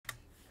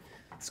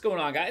What's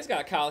going on, guys?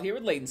 Got Kyle here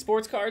with Layton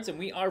Sports Cards, and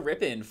we are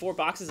ripping 4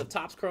 boxes of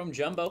Topps Chrome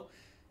Jumbo,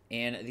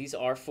 and these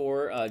are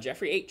for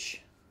Jeffrey H.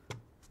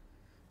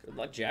 Good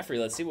luck, Jeffrey.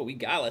 Let's see what we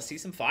got. Let's see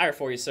some fire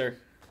for you, sir.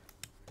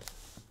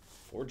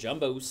 4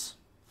 Jumbos.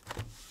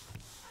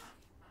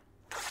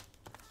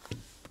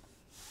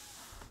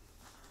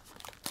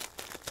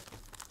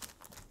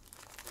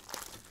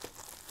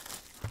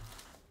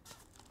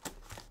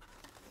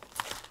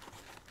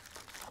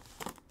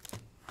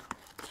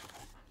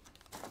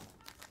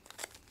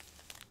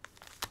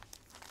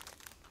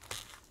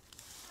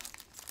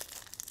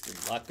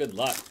 Good luck, good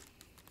luck.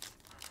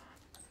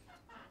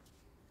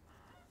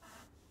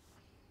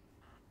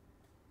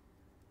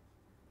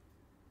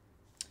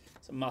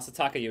 Some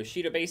Masataka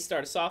Yoshida base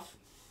start us off.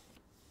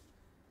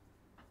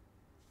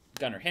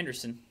 Gunnar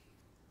Henderson.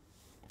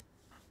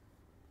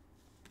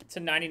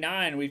 To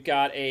 99, we've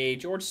got a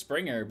George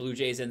Springer Blue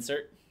Jays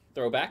insert.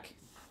 Throwback.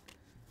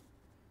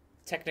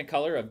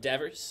 Technicolor of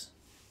Devers.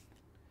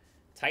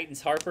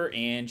 Titans Harper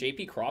and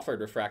J.P.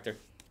 Crawford refractor.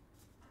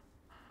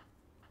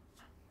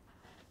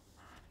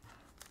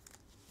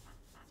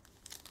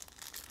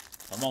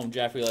 Come on,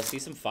 Jeffrey. Let's see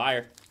some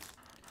fire.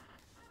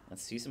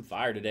 Let's see some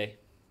fire today.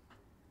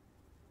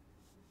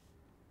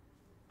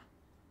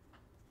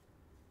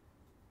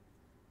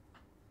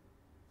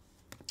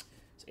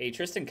 So a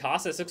Tristan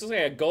Casas. Looks like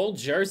a gold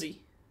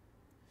jersey.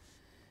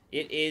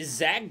 It is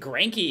Zach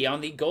Greinke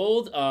on the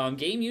gold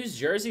game-used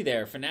jersey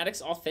there.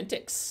 Fanatics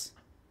Authentics.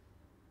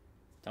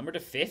 Number to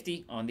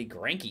 50 on the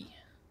Greinke.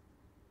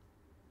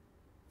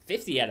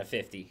 50 out of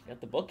 50.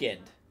 Got the bookend.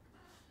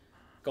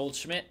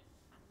 Goldschmidt.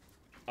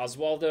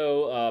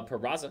 Oswaldo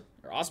Peraza,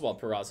 or Oswald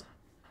Peraza,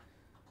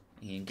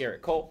 and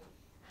Garrett Cole.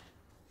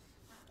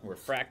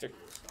 Refractor.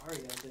 Starry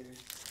out there.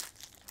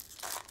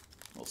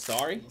 No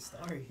Starry? No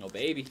Starry. No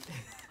baby.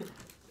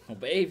 No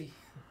baby.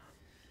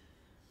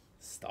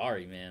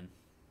 Starry, man.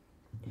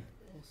 No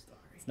Starry.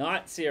 It's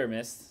not Sierra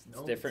Mist. It's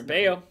Nope, different. it's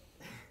Bayo. not.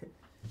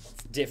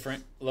 It's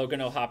different.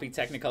 Logan O'Hoppe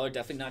Technicolor.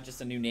 Definitely not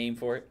just a new name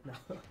for it.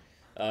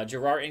 No.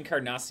 Gerard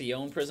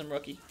Encarnacion Prism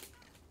rookie.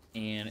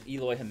 And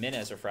Eloy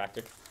Jimenez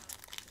refractor.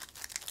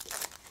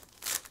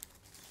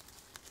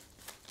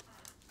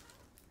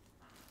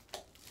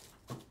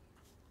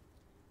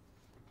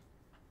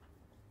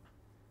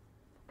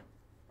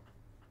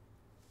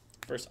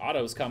 First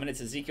auto is coming. It's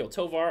Ezekiel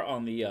Tovar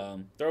on the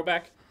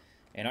throwback.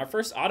 And our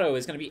first auto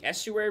is going to be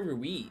Estuary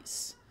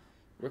Ruiz,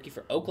 rookie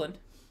for Oakland.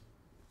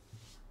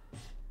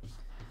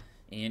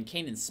 And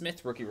Kanan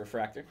Smith, rookie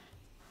refractor.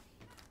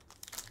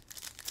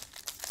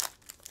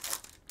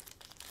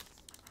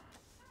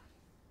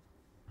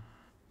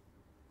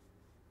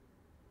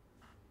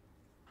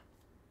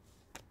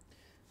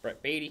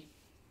 Brett Beatty.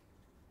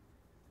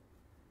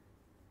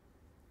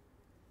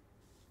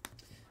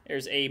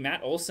 There's a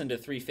Matt Olson to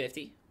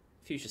 350.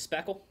 Fuchsia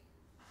Speckle.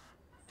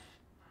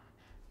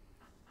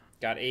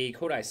 Got a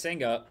Kodai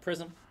Senga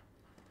Prism.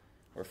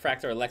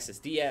 Refractor Alexis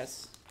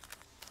Diaz.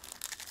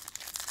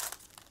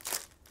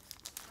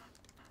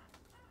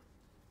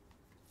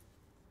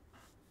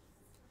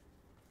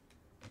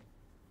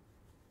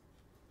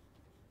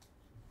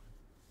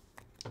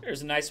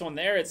 There's a nice one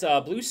there. It's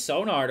a Blue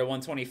Sonar to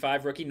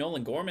 125 rookie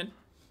Nolan Gorman.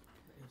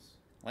 Nice.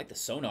 I like the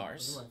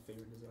Sonars. Those are my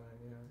favorite design,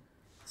 yeah.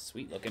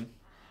 Sweet looking.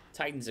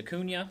 Titans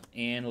Acuna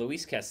and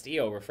Luis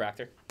Castillo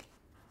refractor.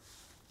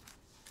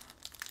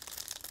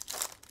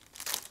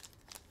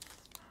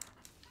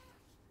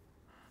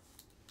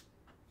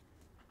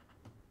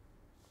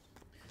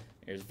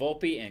 There's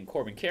Volpe and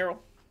Corbin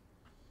Carroll.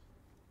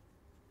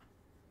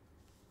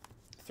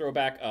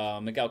 Throwback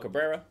Miguel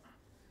Cabrera.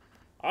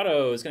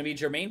 Auto is going to be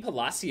Jermaine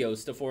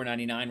Palacios to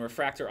 499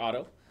 refractor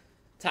auto.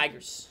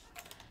 Tigers.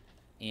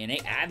 And a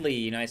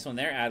Adley, nice one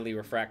there, Adley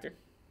refractor.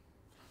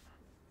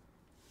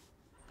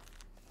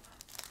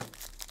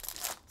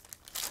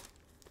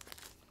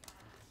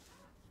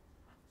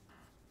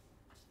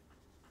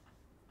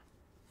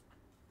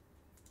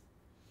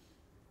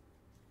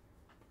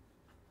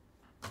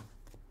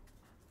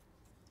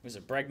 There's a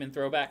Bregman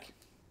throwback.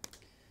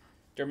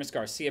 Dermis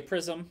Garcia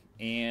Prism.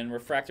 And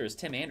refractor is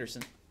Tim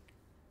Anderson.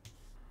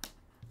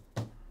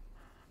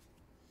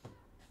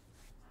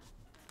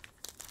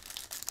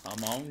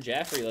 Come on,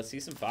 Jeffrey. Let's see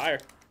some fire.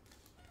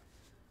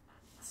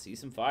 Let's see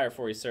some fire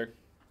for you, sir.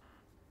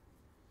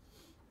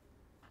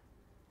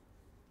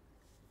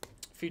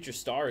 Future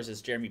Stars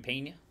is Jeremy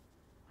Pena.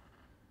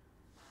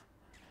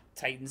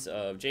 Titans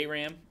of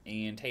J-Ram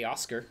and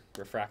Teoscar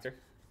refractor.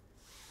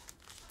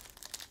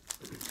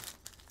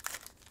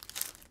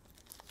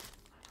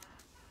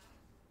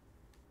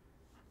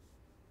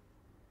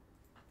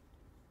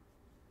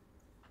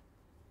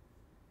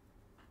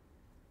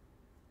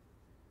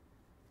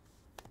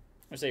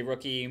 There's a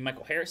rookie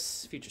Michael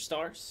Harris, Future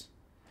Stars.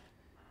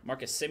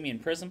 Marcus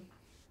Semien Prism.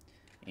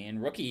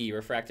 And rookie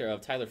refractor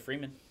of Tyler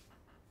Freeman.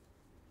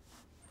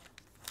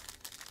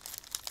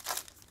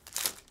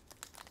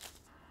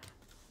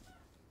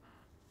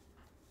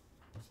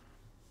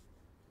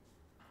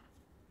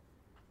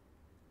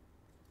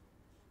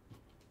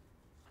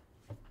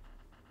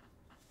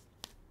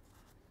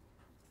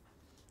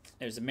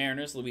 There's the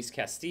Mariners, Luis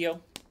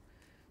Castillo,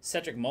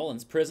 Cedric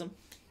Mullins, Prism,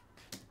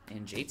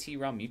 and JT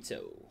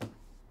Realmuto.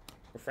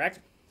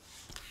 Refractor.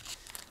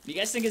 What do you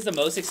guys think is the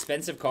most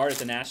expensive card at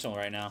the National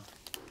right now?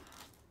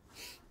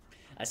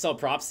 I saw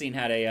Propstein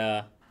had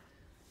a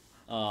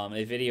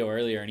video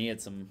earlier, and he had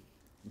some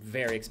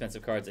very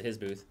expensive cards at his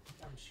booth.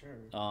 I'm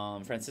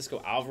sure.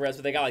 Francisco Alvarez,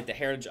 but they got like the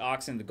Heritage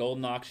Auction, the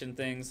Golden Auction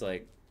things.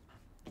 Like,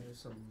 There's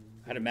some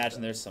I'd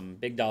imagine there's some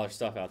big dollar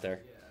stuff out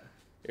there. Yeah.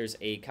 There's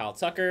a Kyle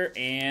Tucker,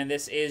 and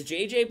this is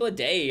J.J.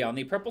 Bleday on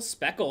the Purple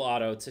Speckle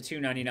auto to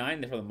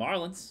 $2.99 for the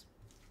Marlins.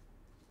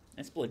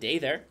 Nice Bleday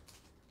there.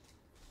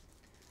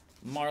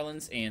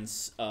 Marlins and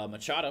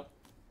Machado.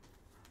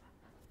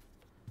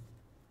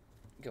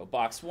 Go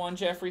box 1,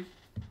 Jeffrey.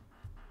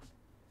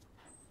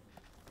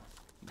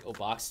 Go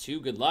box 2,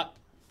 good luck.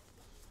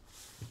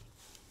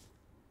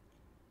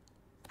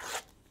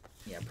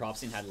 Yeah,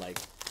 Propstein had like,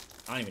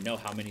 I don't even know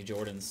how many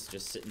Jordans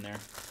just sitting there.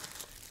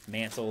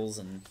 Mantles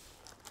and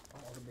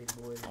All the big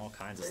boys. all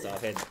kinds of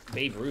stuff. Had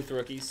Babe Ruth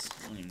rookies.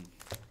 I mean,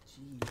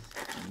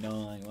 Jeez.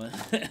 no, like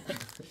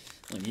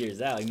what year is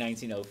that? Like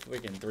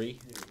 1903.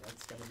 Dude,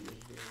 that's gotta be a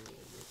very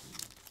old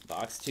rookie.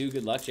 Box 2,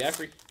 good luck,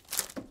 Jeffrey.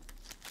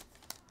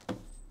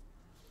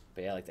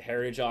 But yeah, like the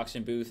Heritage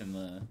Auction booth and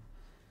the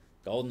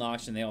Golden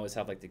Auction, they always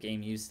have like the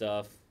game used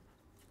stuff.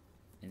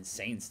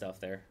 Insane stuff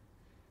there.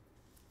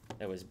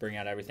 That was bring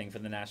out everything for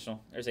the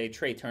National. There's a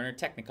Trey Turner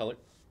Technicolor.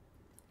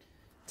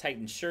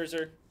 Titan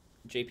Scherzer.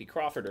 JP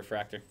Crawford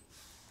refractor.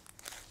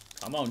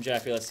 Come on,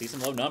 Jeffrey. Let's see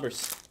some low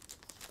numbers.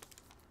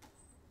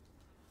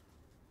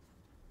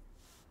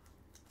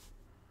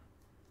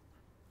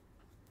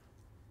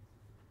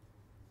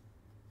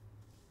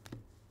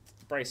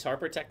 Bryce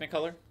Harper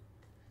Technicolor.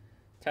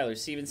 Tyler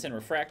Stevenson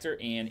refractor,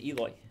 and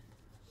Eloy.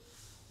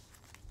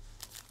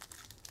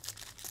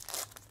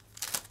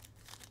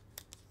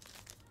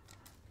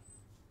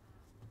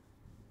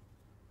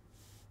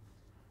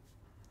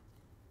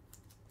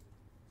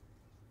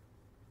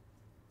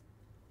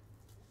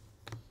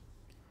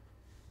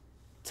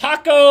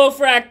 Taco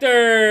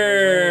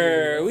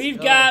Fractor!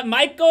 We've got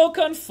Michael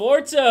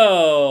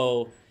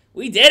Conforto.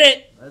 We did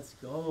it. Let's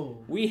go.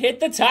 We hit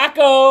the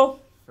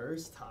taco.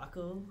 First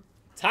taco.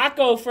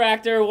 Taco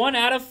Fractor, 1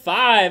 out of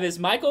 5 is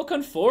Michael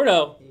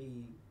Conforto.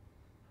 Hey,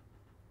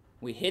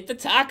 We hit the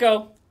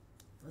taco.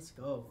 let's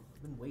go.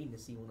 I've been waiting to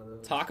see one of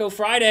those. Taco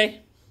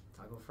Friday.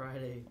 Taco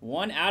Friday.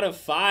 1 out of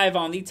 5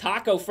 on the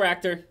Taco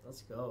Fractor.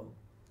 Let's go.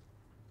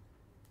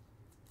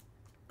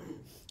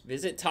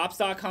 Visit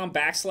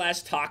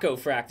tops.com/Taco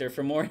Fractor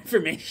for more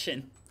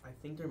information. I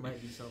think there might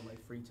be some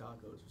like free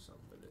tacos or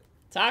something with it.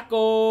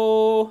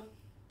 Taco.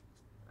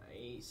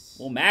 Nice.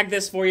 We'll mag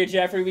this for you,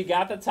 Jeffrey. We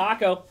got the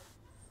taco.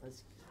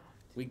 Let's go.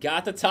 We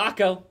got the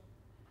taco.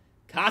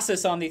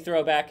 Casas on the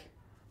throwback.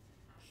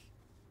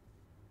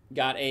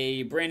 Got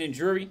a Brandon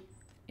Drury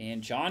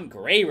and John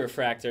Gray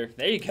refractor.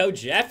 There you go,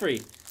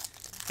 Jeffrey.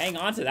 Hang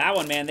on to that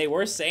one, man. They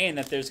were saying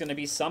that there's going to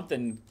be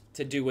something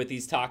to do with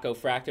these taco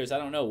fractors. I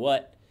don't know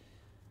what.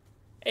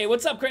 Hey,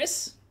 what's up,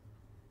 Chris?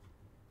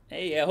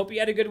 Hey, I hope you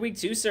had a good week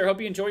too, sir. Hope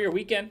you enjoy your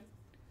weekend.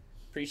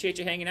 Appreciate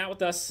you hanging out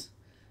with us.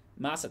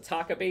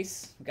 Masataka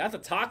base. We got the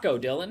taco,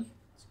 Dylan.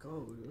 Let's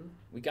go, dude.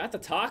 We got the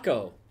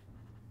taco.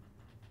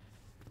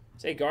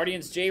 Say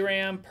Guardians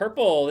J-Ram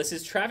purple. This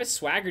is Travis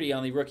Swaggerty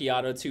on the rookie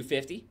auto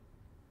 250.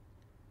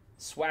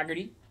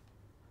 Swaggerty.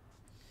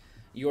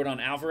 Yordan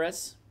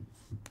Alvarez.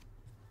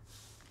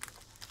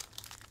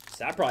 So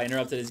that probably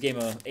interrupted his game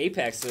of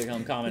Apex to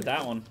come comment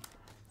that one.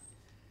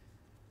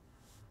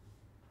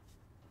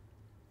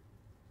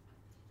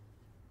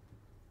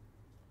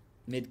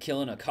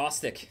 Mid-killing a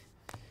Caustic.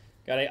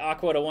 Got a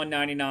Aqua to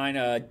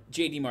 199,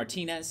 JD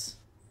Martinez.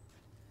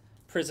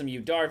 Prism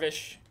U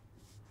Darvish.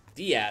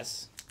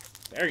 Diaz.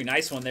 Very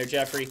nice one there,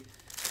 Jeffrey.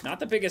 Not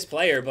the biggest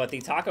player, but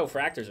the Taco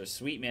Fractors are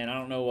sweet, man. I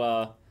don't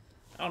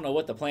know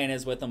what the plan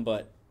is with them,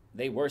 but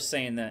they were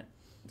saying that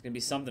there's going to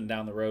be something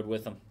down the road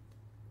with them.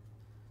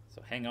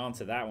 So hang on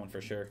to that one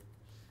for sure.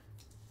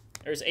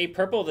 There's a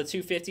purple, the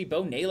 250,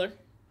 Bo Naylor,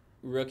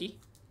 rookie.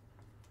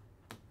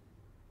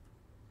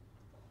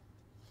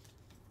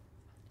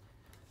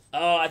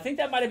 Oh, I think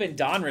that might have been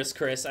Donruss,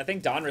 Chris. I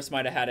think Donruss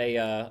might have had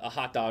a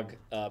hot dog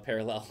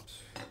parallel.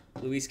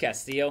 Luis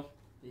Castillo.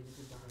 David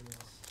Donruss.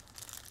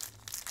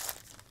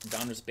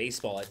 Donruss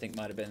baseball, I think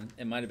might have been.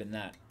 It might have been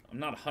that. I'm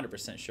not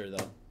 100% sure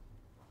though.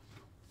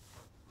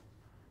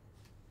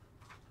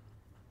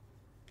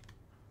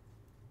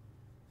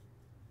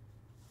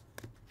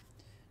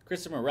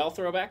 Christopher Morel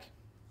throwback.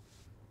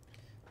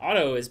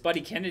 Auto is Buddy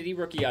Kennedy,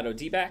 rookie auto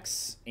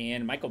D-backs,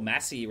 and Michael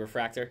Massey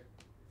refractor.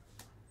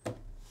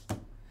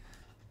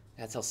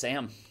 That's El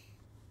Sam.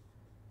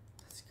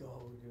 Let's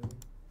go, dude.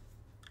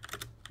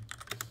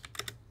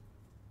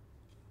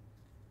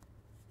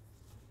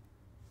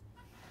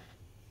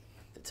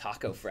 The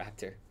Taco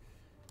Fractor.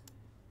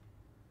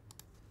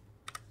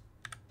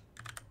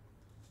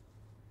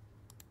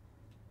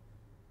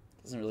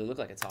 Doesn't really look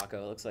like a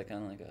taco. It looks like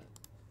kind of like a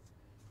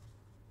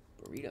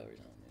burrito or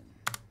something.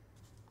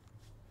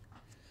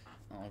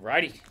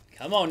 Alrighty.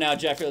 Come on now,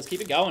 Jeffrey. Let's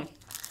keep it going.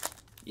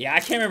 Yeah, I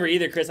can't remember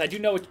either, Chris. I do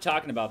know what you're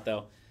talking about, though.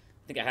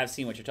 I think I have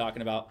seen what you're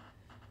talking about.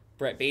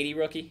 Brett Beatty,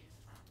 rookie.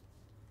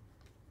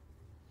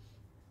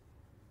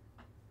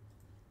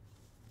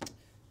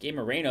 Gabe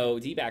Moreno,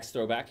 D-backs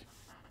throwback.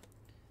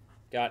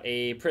 Got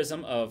a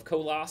prism of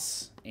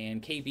Colas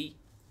and KB,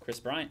 Chris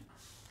Bryant.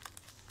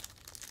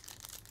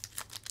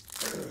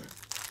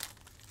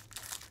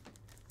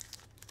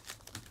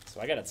 So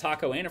I got a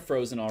taco and a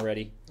frozen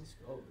already. Let's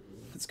go,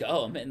 dude. Let's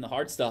go. I'm hitting the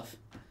hard stuff.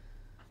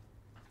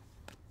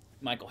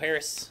 Michael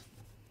Harris.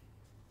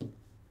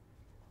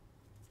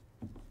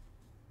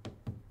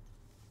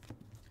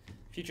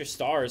 Future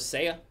Stars,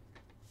 Seiya.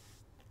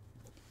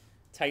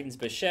 Titans,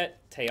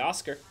 Bichette,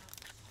 Teoscar.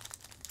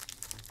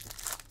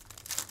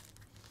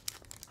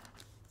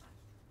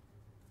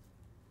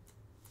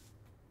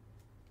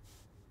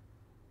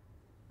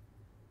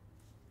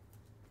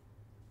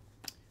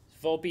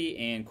 Volpe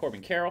and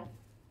Corbin Carroll.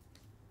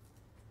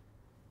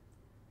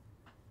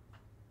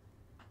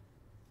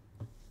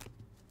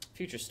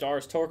 Future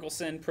Stars,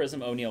 Torkelson,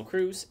 Prism, O'Neal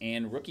Cruz,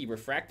 and Rookie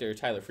Refractor,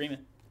 Tyler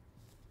Freeman.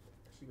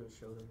 I should go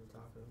show them the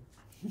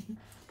taco.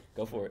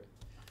 Go for it.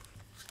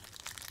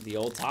 The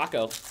old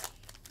taco.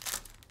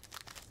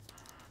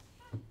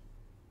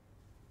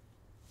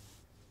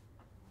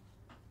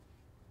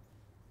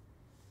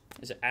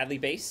 Is it Adley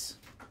base?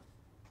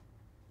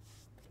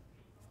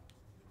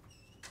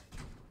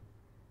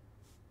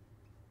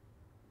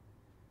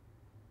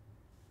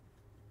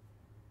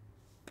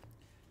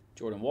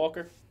 Jordan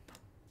Walker.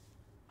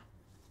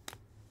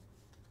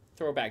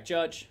 Throwback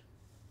Judge.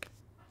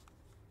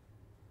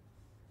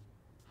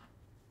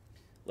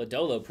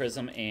 Lodolo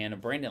Prism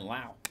and Brandon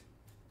Lau.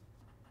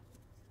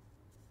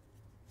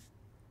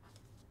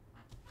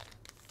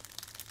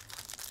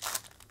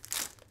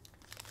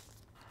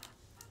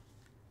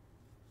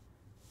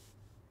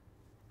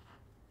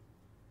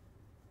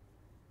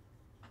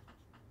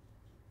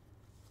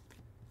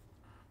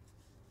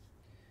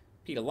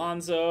 Pete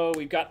Alonso.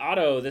 We've got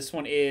auto. This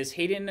one is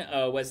Hayden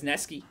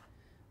Wesneski,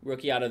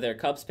 rookie out of their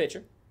Cubs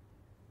pitcher.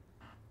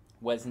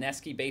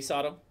 Wesneski base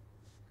auto.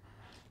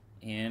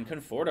 And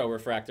Conforto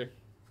refractor.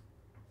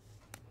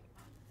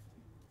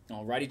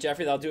 Alrighty,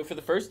 Jeffrey, that'll do it for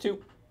the first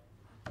two.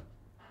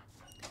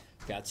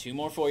 Got two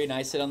more for you.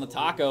 Nice hit on the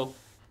taco.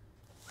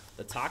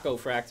 The taco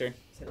fractor.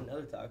 Hit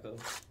another taco.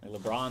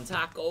 LeBron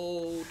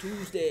Taco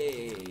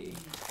Tuesday.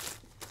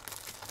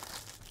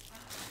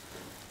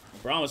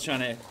 LeBron was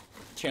trying to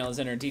channel his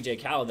inner DJ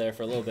Khaled there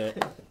for a little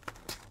bit.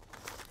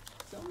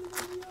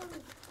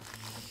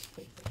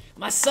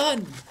 My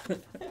son!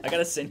 I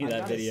gotta send you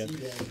that video.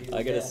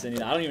 I gotta send you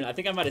that. I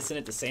think I might have sent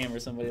it to Sam or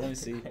somebody. Let me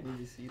see. I need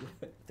to see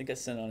that. I think I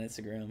sent it on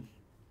Instagram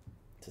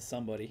to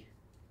somebody.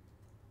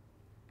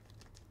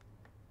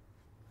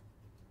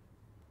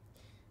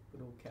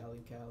 Good old Cali.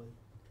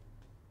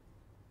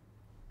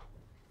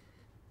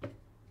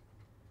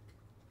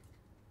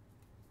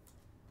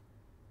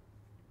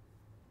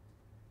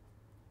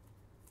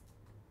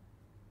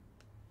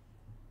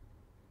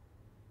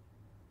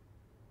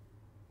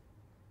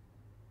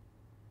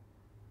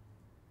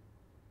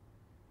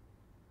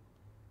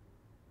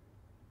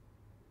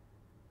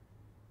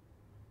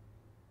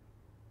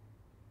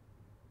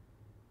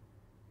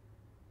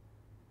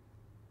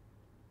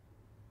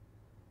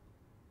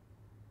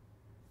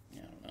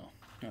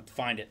 I'm gonna have to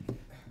find it. I'm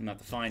gonna have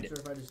to find it. Sure,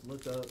 if I just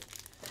look up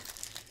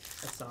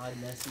Assad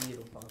Messi,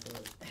 it'll pop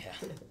up. Yeah.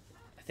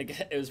 I think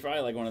it was probably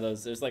like one of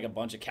those. There's like a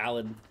bunch of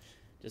Khaled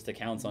just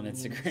accounts on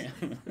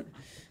Instagram.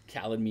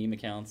 Khaled meme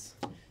accounts.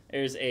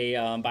 There's a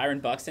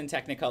Byron Buxton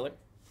Technicolor.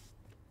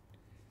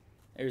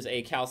 There's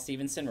a Cal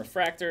Stevenson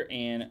Refractor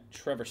and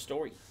Trevor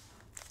Story.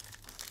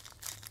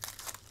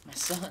 My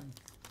son.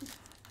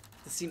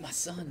 To see my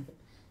son.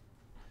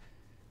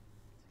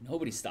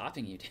 Nobody's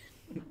stopping you, dude.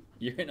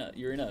 You're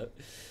in a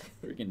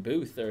freaking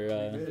booth or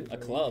a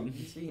club.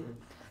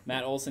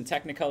 Matt Olson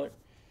Technicolor,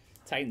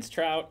 Titans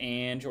Trout,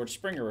 and George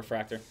Springer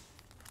Refractor.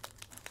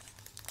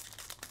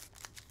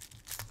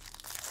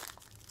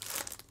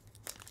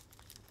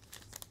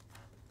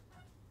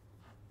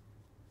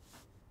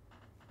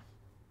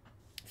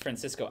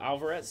 Francisco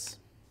Alvarez.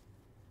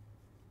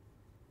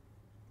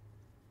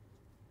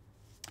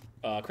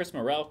 Chris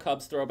Morel,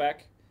 Cubs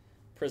throwback.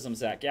 Prism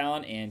Zach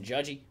Gallen, and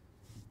Judgy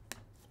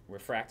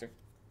Refractor.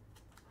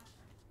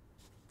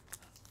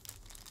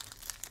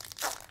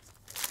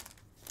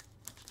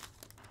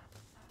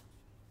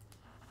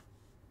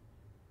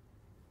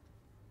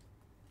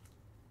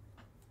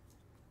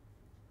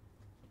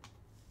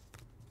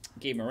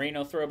 Gabe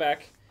Moreno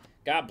throwback.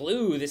 Got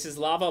blue. This is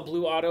Lava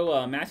Blue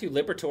Auto Matthew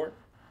Liberatore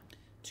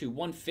to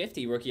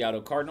 150 rookie auto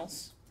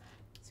Cardinals.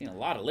 Seen a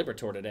lot of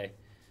Liberatore today.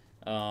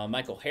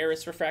 Michael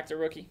Harris refractor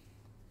rookie.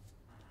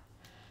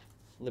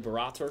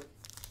 Liberatore.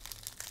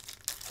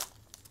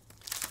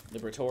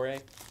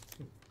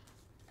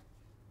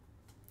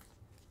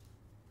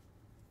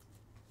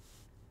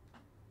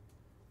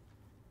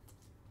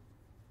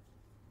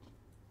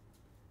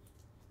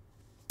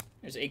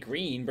 There's a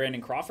green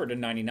Brandon Crawford to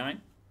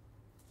 99.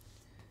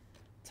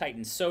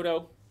 Titan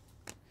Soto,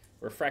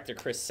 Refractor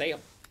Chris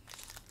Sale.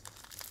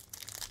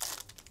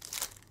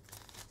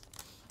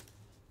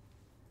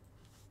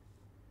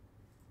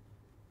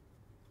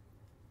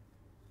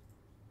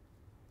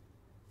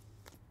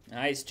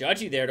 Nice.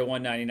 Judgy there to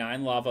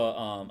 199. Lava,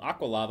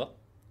 Aqua Lava.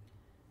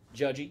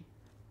 Judgy.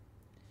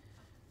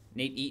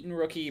 Nate Eaton,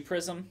 rookie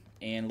Prism.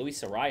 And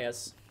Luis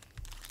Arias.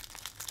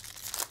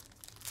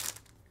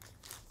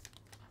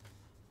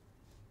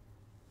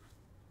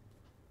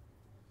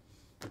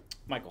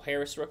 Michael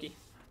Harris, rookie.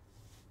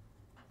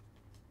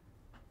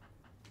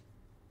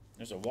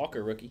 There's a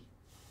Walker, rookie.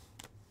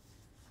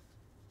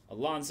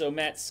 Alonzo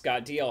Metz,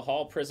 got DL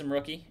Hall, Prism,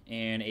 rookie.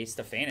 And a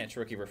Stefanich,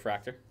 rookie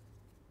refractor.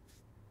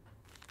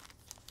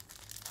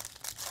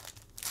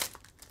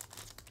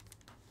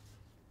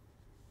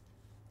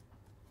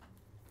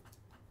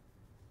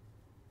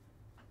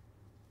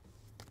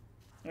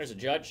 There's a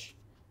Judge.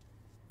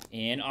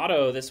 And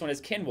auto, this one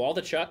is Ken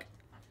Waldachuk.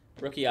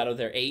 Rookie auto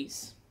there,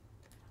 A's.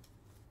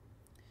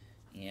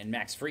 And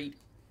Max Fried.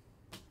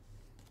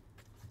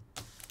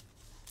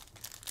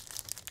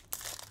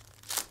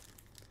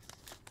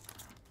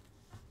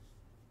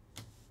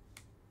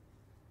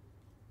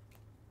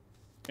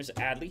 There's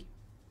Adley.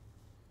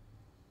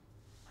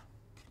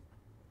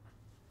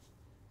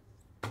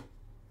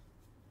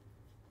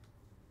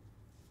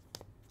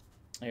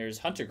 There's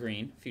Hunter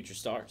Green, Future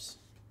Stars.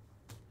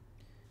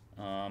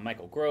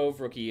 Michael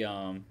Grove, rookie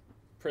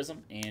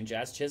Prism, and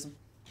Jazz Chisholm.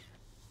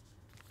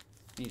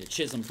 Need a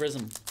Chisholm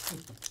Prism.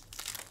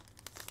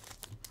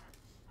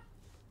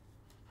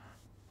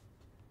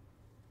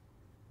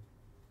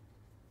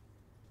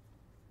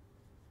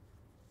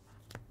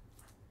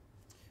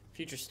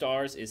 Future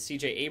Stars is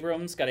CJ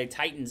Abrams. Got a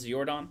Titans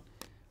Jordan.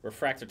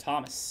 Refractor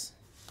Thomas.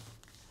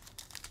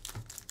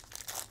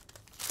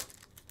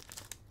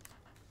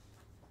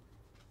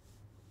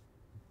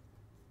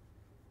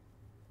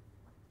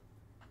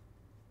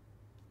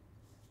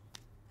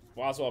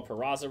 Oswald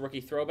Peraza, rookie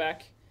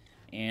throwback.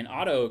 And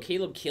auto,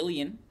 Caleb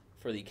Killian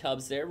for the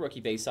Cubs there, rookie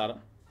base auto.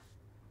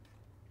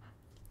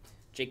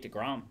 Jake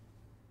DeGrom.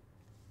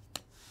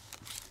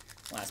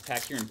 Last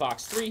pack here in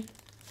box 3.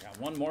 Got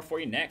one more for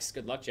you next.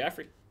 Good luck,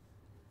 Jeffrey.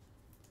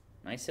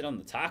 Nice hit on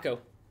the taco.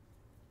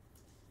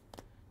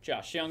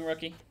 Josh Young,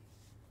 rookie.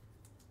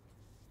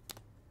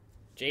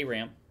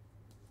 J-Ram.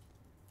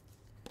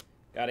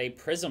 Got a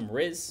Prism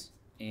Riz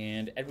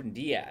and Edwin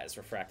Diaz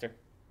refractor.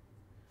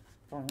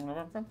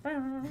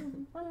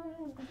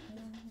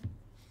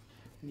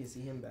 You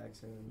see him back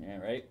soon. Yeah,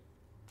 right?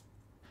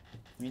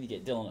 We need to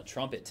get Dylan a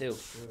trumpet, too.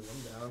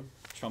 I'm down.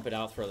 Trumpet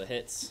out for the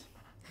hits.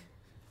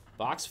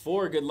 Box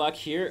 4, good luck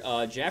here.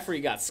 Jeffrey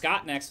got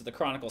Scott next with the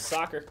Chronicle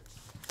Soccer.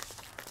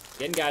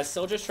 Again, guys,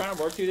 still just trying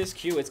to work through this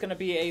queue. It's going to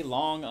be a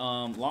long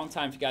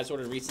time if you guys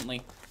ordered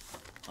recently.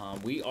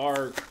 We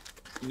are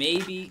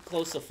maybe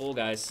close to full,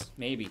 guys.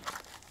 Maybe.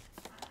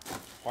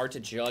 Hard to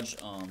judge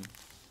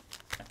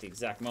at the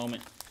exact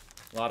moment.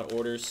 A lot of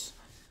orders.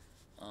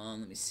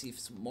 Let me see if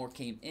some more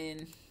came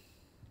in.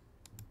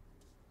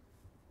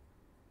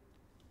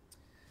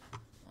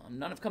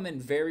 None have come in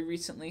very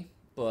recently,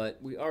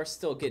 but we are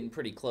still getting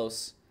pretty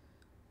close.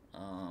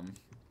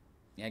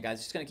 Yeah, guys,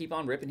 just gonna keep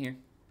on ripping here.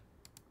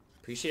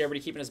 Appreciate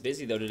everybody keeping us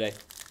busy though today.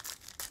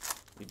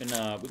 We've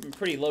been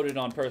pretty loaded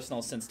on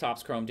personal since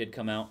Topps Chrome did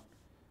come out,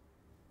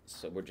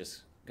 so we're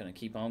just gonna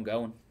keep on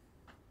going.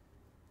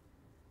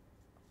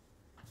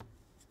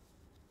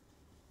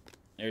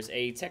 There's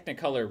a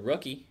Technicolor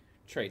rookie,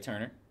 Trey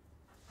Turner.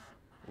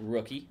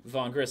 Rookie,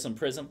 Von Grissom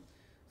Prism.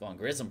 Von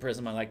Grissom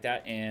Prism, I like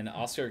that. And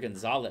Oscar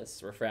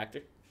Gonzalez,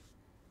 refractor.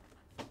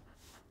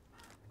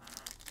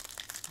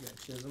 You got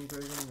Chisholm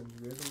Prism and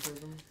Grissom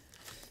Prism.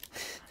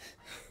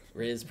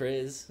 Riz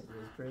Priz.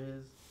 Riz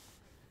Priz.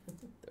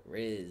 The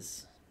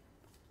Riz.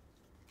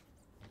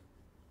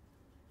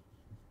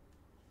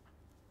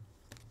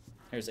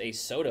 Here's a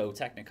Soto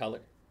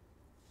Technicolor.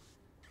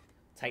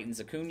 Titans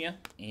Acuna.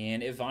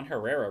 And Ivan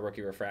Herrera,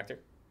 rookie refractor.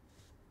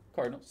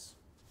 Cardinals.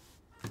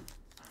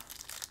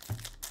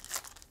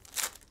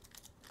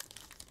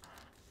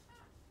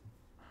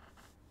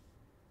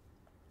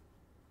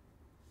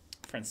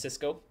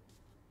 Francisco,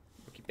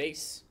 rookie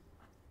base.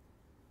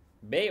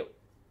 Bayo.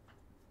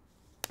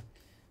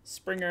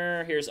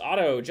 Springer, here's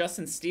auto.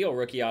 Justin Steele,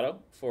 rookie auto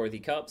for the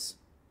Cubs.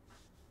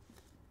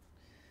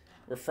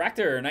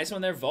 Refractor, nice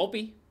one there.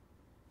 Volpe.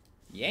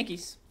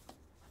 Yankees.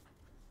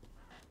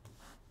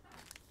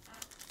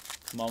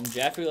 Come on,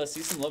 Jeffrey, let's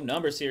see some low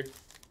numbers here.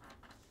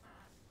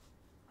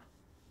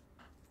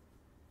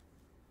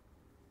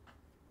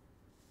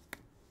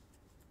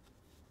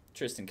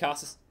 Tristan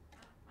Casas.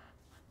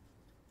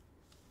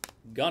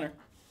 Gunner.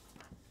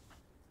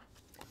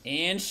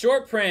 And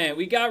short print,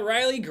 we got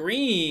Riley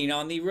Green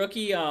on the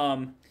rookie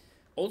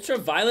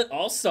Ultraviolet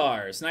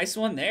All-Stars. Nice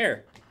one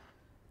there.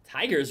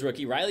 Tigers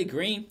rookie, Riley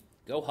Green.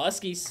 Go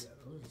Huskies. Yeah,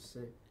 those are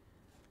sick.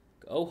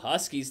 Go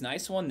Huskies.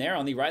 Nice one there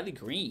on the Riley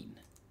Green.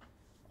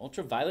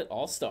 Ultraviolet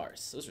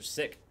All-Stars. Those are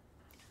sick.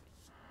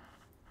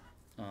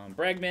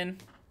 Bregman.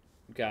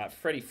 We've got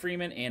Freddie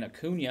Freeman and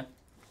Acuna.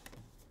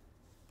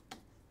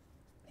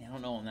 Yeah, I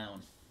don't know on that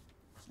one.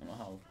 I don't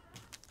know how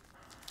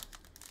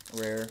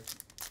rare.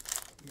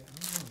 Yeah, I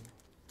don't know.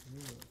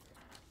 Really.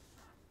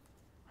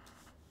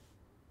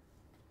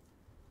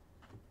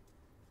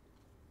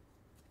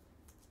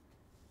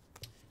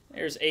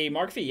 There's a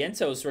Mark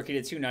Vientos rookie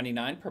to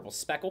 299, purple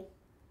speckle.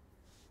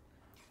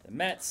 The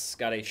Mets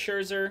got a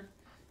Scherzer,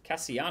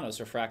 Castellanos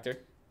refractor.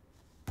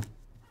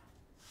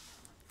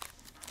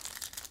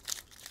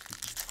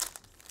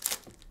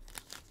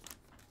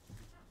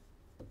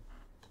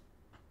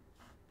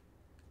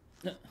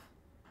 Some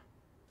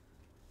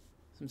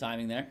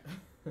timing there.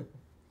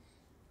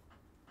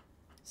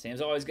 Sam's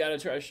always got to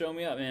try to show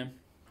me up, man.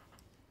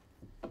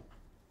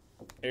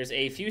 There's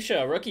a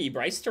Fuchsia rookie,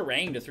 Bryce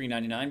Terang to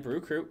 399, Brew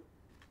Crew.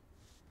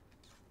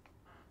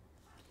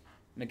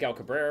 Miguel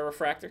Cabrera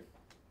refractor.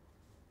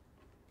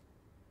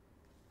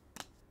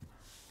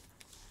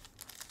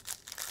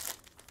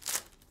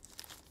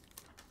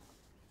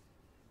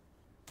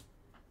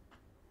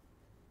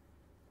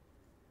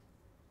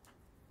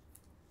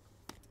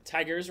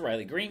 Tigers,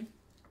 Riley Green.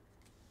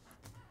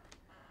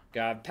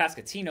 Got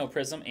Pascatino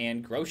Prism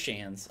and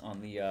Groshans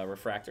on the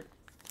refractor.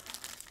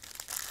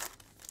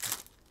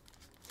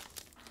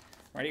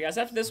 Alrighty, guys.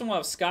 After this one, we'll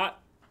have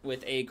Scott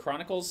with a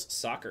Chronicles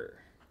Soccer.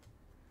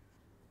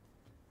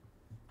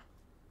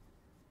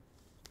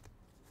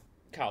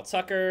 Kyle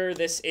Tucker.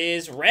 This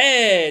is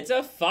Reds,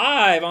 a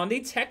 5 on the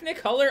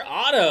Technicolor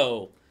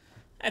Auto.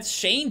 That's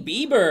Shane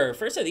Bieber.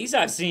 First of these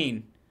I've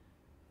seen.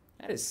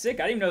 That is sick.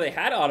 I didn't even know they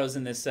had autos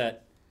in this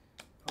set.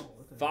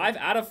 5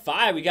 out of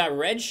 5. We got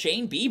red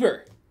Shane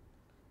Bieber.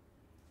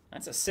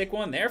 That's a sick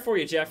one there for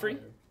you, Jeffrey.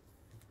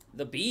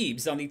 The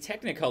Biebs on the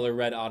Technicolor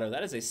red auto.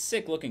 That is a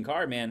sick looking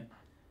card, man.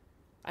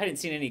 I hadn't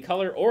seen any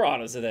color or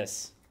autos of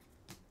this.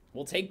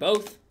 We'll take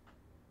both.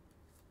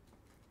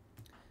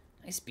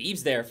 Nice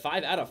Biebs there.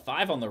 5 out of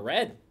 5 on the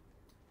red.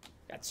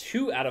 Got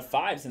 2 out of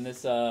 5s in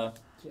this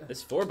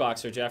this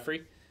 4-boxer,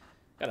 Jeffrey.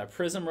 Got a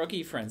Prism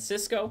rookie,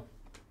 Francisco.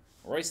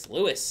 Royce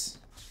Lewis.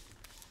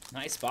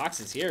 Nice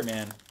boxes here,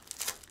 man.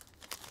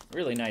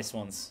 Really nice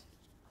ones.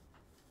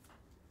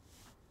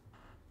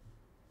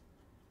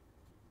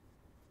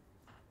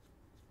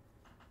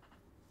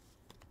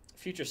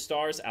 Future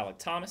Stars, Alec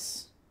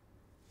Thomas.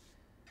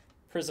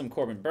 Prism,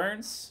 Corbin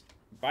Burns.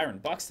 Byron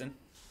Buxton.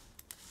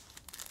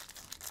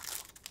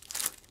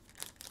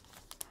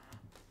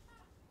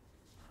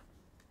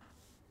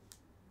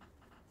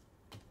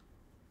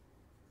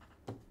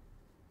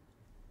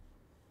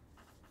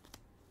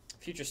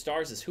 Future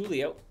Stars is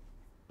Julio.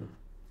 The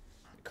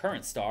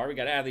current star, we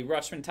got Adley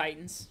Rutschman,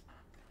 Titans.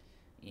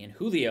 And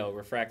Julio,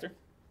 refractor.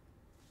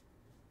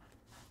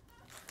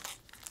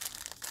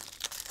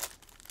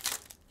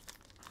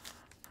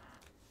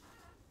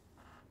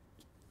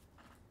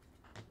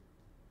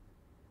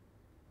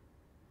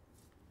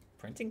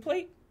 Printing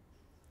plate?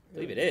 I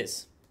believe it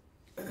is.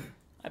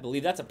 I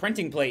believe that's a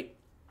printing plate.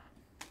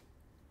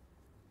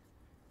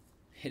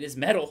 It is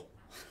metal.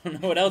 I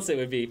don't know what else it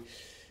would be.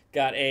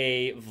 Got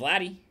a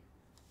Vladdy.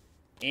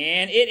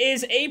 And it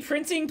is a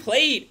printing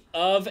plate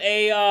of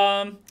a,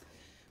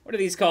 what are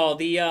these called?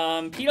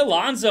 The Pete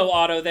Alonso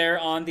auto there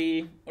on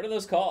the, what are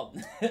those called?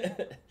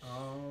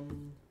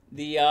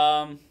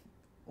 The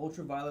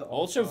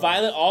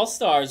Ultraviolet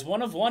All-Stars.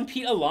 1 of 1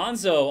 Pete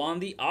Alonso on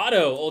the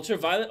auto.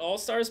 Ultraviolet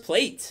All-Stars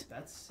plate.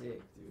 That's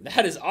sick, dude.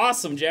 That is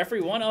awesome,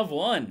 Jeffrey. 1 of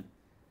 1.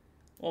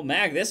 We'll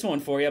mag this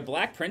one for you.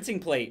 Black printing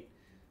plate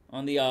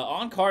on the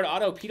on-card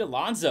auto Pete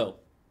Alonso.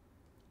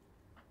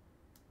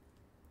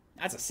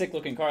 That's a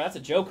sick-looking card. That's a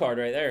Joe card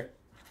right there.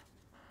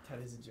 That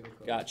is a Joe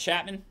card. Got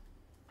Chapman.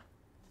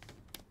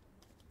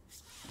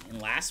 And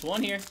last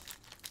one here.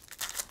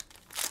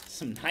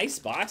 Some nice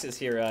boxes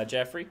here,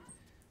 Jeffrey.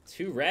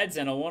 2 reds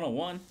and a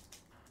 101.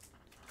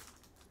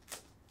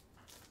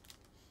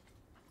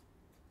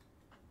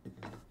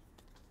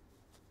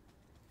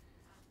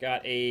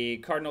 Got a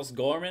Cardinals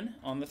Gorman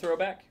on the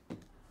throwback.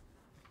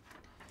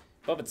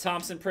 Bubba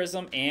Thompson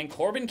Prism and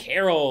Corbin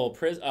Carroll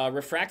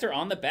refractor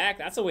on the back.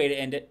 That's a way to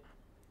end it.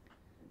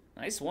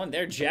 Nice one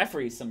there,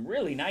 Jeffrey. Some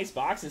really nice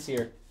boxes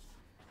here.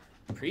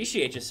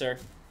 Appreciate you, sir.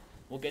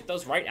 We'll get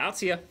those right out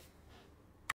to you.